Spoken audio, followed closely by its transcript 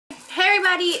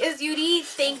everybody, it's Yuri.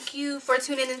 Thank you for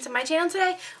tuning into my channel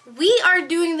today. We are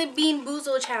doing the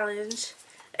BEANBOOZLED challenge.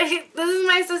 This is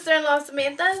my sister-in-law,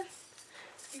 Samantha.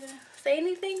 You gonna say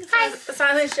anything? Hi. It's a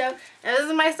silent show. And this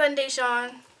is my son,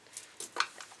 Deshaun.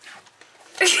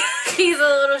 He's a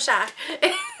little shy.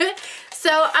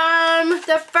 So,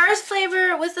 the first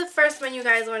flavor, what's the first one you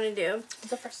guys want to do?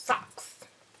 The first socks.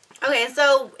 Okay,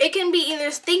 so it can be either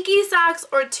Stinky Socks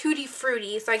or Tutti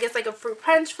Frutti. So I guess like a fruit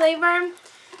punch flavor.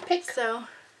 Pick. So,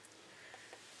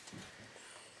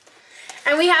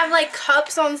 and we have like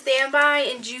cups on standby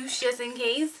and juice just in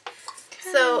case.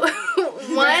 So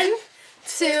 1,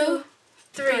 2,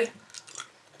 3.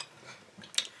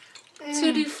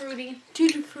 Tutti Frutti.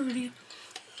 Tutti Frutti.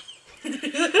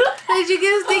 Did you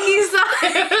get Stinky Socks?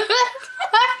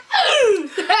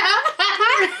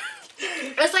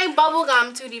 It's like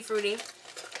bubblegum Tutti Frutti.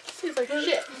 Tastes like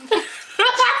shit.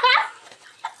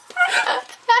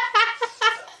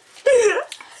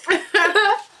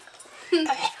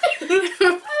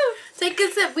 Take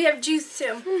a sip. We have juice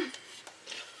too.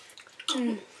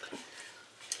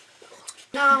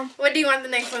 What do you want the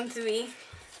next one to be?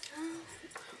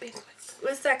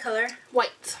 What's that color?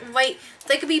 White. White.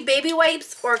 So it could be baby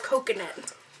wipes or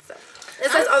coconut. So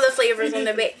it says all the flavors on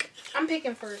the back. I'm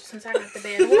picking first since I got the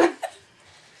bad one.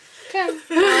 Okay.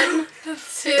 1,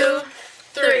 2,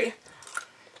 3.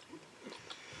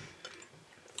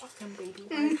 Fucking baby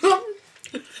wipes.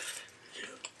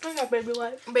 I got baby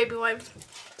wipes. Baby wipes.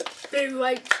 Baby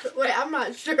wipes. Wait, I'm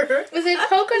not sure. Is it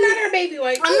coconut or baby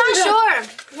wipes? I'm not sure.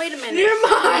 Wait a minute. You're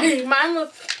mine.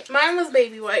 Mine was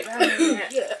baby wipes.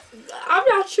 I'm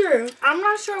not sure. I'm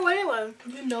not sure what it was.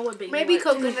 You know what baby maybe wipes.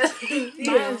 Coconut.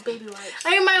 Mine was baby wipes.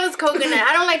 I think mine was coconut.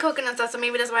 I don't like coconut sauce, so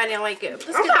maybe that's why I didn't like it.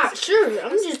 I'm not sure.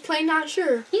 I'm just plain not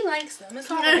sure. He likes them.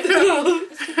 It's alright. Let's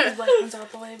get these white ones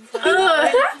out the way before so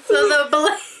the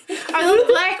black, are those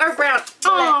black or brown?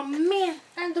 Oh man.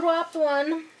 I dropped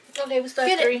one. Okay, we start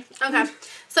Get 3. It. Okay.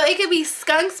 So it could be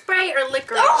skunk spray or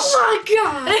licorice. Oh my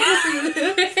god.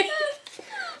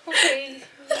 Okay.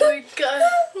 Oh my god. I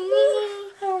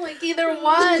don't like either one.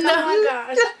 Oh my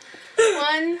gosh.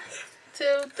 1,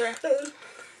 2, 3.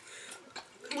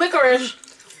 Licorice.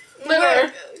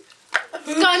 Licorice.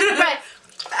 Skunk spray.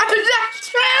 I'm not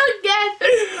trying again.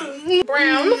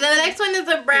 Brown. The next one is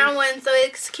a brown one, so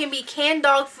it can be canned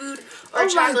dog food or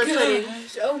chocolate pudding.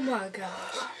 Oh my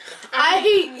gosh. I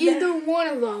hate either one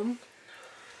of them.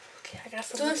 Okay, I got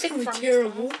some. That's gonna be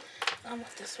terrible. I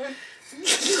want this one.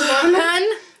 1,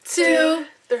 2,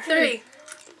 3.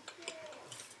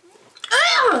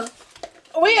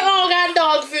 We all got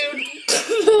dog food.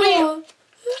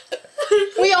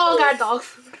 we all got dog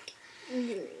food.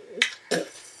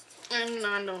 No,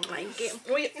 I don't like it.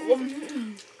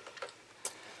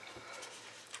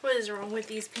 What is wrong with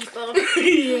these people?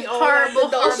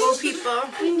 horrible people.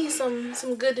 We need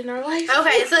some good in our life.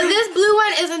 Okay, so this blue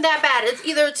one isn't that bad. It's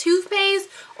either toothpaste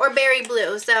or berry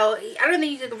blue. So I don't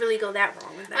think you could really go that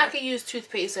wrong with that. I could use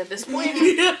toothpaste at this point.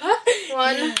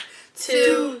 1,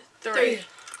 2, 3.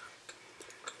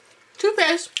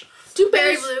 Toothpaste.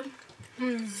 Berry blue.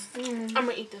 I'm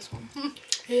gonna eat this one.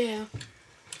 Yeah.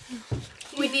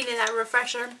 We needed that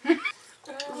refresher.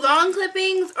 Long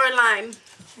clippings or lime?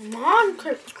 Long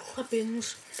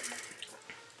clippings.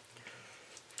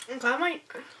 Okay, I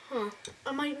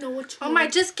might know what you want. I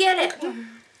might just get it.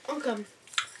 Okay. Okay.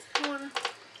 1,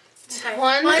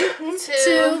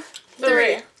 2,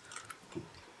 3.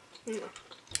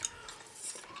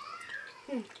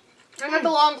 I got the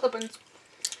long clippings.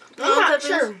 I'm not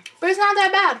sure, but it's not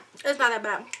that bad. It's not that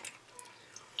bad.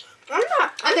 I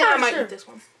think I might eat this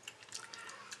one.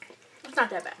 It's not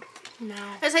that bad. No.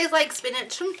 It tastes like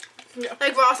spinach. Yeah.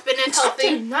 Like raw spinach.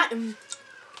 Healthy.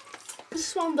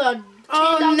 This one the.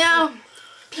 Oh no.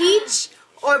 Peach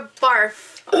or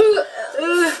barf? Can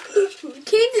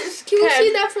we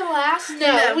see that for last?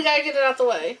 No, we gotta get it out the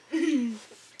way. I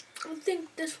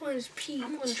think this one is peach.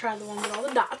 I'm gonna try the one with all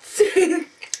the dots.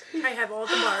 I have all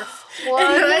the barf.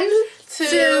 1,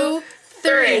 2,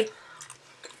 3.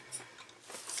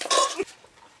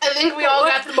 I think we all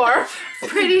got the barf.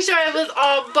 Pretty sure it was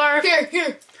all barf.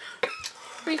 Here.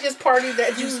 We just partied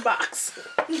that juice box.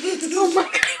 Oh my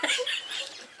god.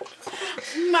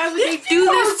 Why would they do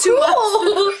this to us?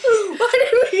 Why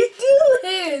did we do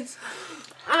this?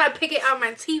 I gotta pick it out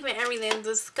my teeth and everything. It's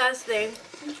disgusting.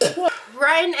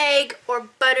 Rotten egg or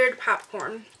buttered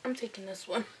popcorn? I'm taking this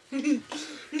one.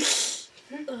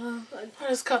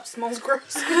 This cup smells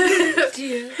gross.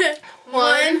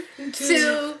 1,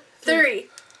 2, 3.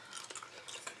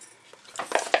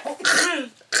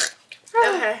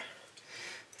 Okay.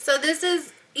 So this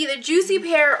is either juicy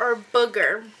pear or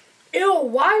booger. Ew,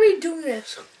 why are we doing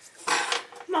this?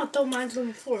 I'm gonna throw mine on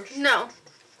the floor. No.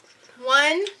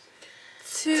 1,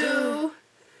 2,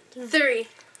 3.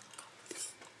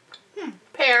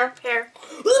 Pear.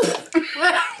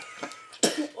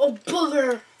 Oh,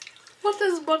 booger. What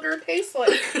does booger taste like?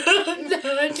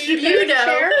 You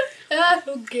know. I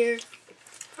don't care.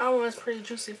 That one's pretty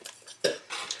juicy.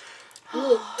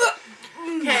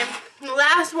 Okay,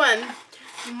 last one.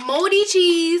 Moldy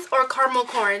cheese or caramel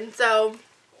corn. So,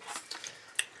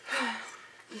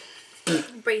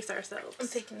 brace ourselves. I'm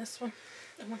taking this one.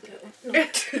 I want that one. No.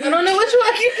 I don't know which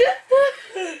one you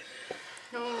get.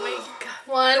 Oh my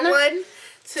god. 1,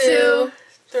 2,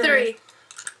 3.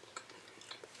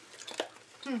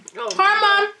 Oh,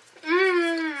 caramel.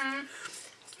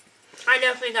 I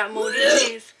definitely got moldy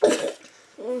cheese.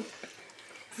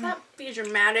 Stop being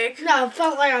dramatic. No, it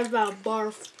felt like I was about to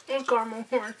barf. Caramel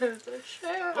corn is the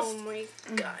shit. Oh my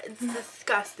god, it's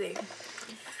disgusting.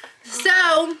 So,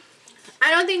 I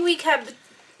don't think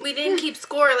we didn't keep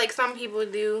score like some people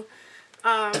do.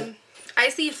 I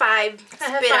see 5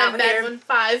 spit out here.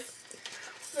 5.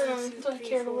 Do I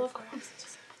care to look?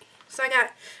 So I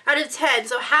got out of 10.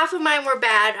 So half of mine were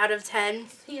bad out of 10.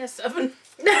 He has 7.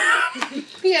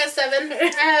 He has 7.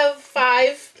 I have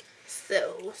 5.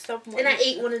 So and I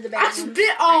ate one of the bad ones.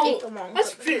 I ate the long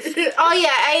clippings. Oh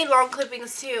yeah, I ate long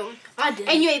clippings too. I did.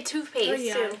 And you ate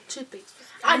toothpaste too. Toothpaste.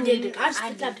 I did it. I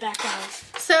spit that back out.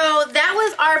 So that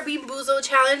was our BEANBOOZLED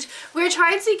challenge. We're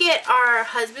trying to get our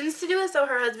husbands to do it. So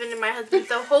her husband and my husband.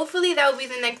 So hopefully that will be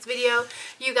the next video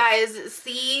you guys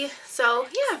see. So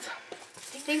yeah.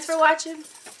 Thanks for watching.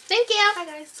 Thank you. Bye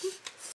guys.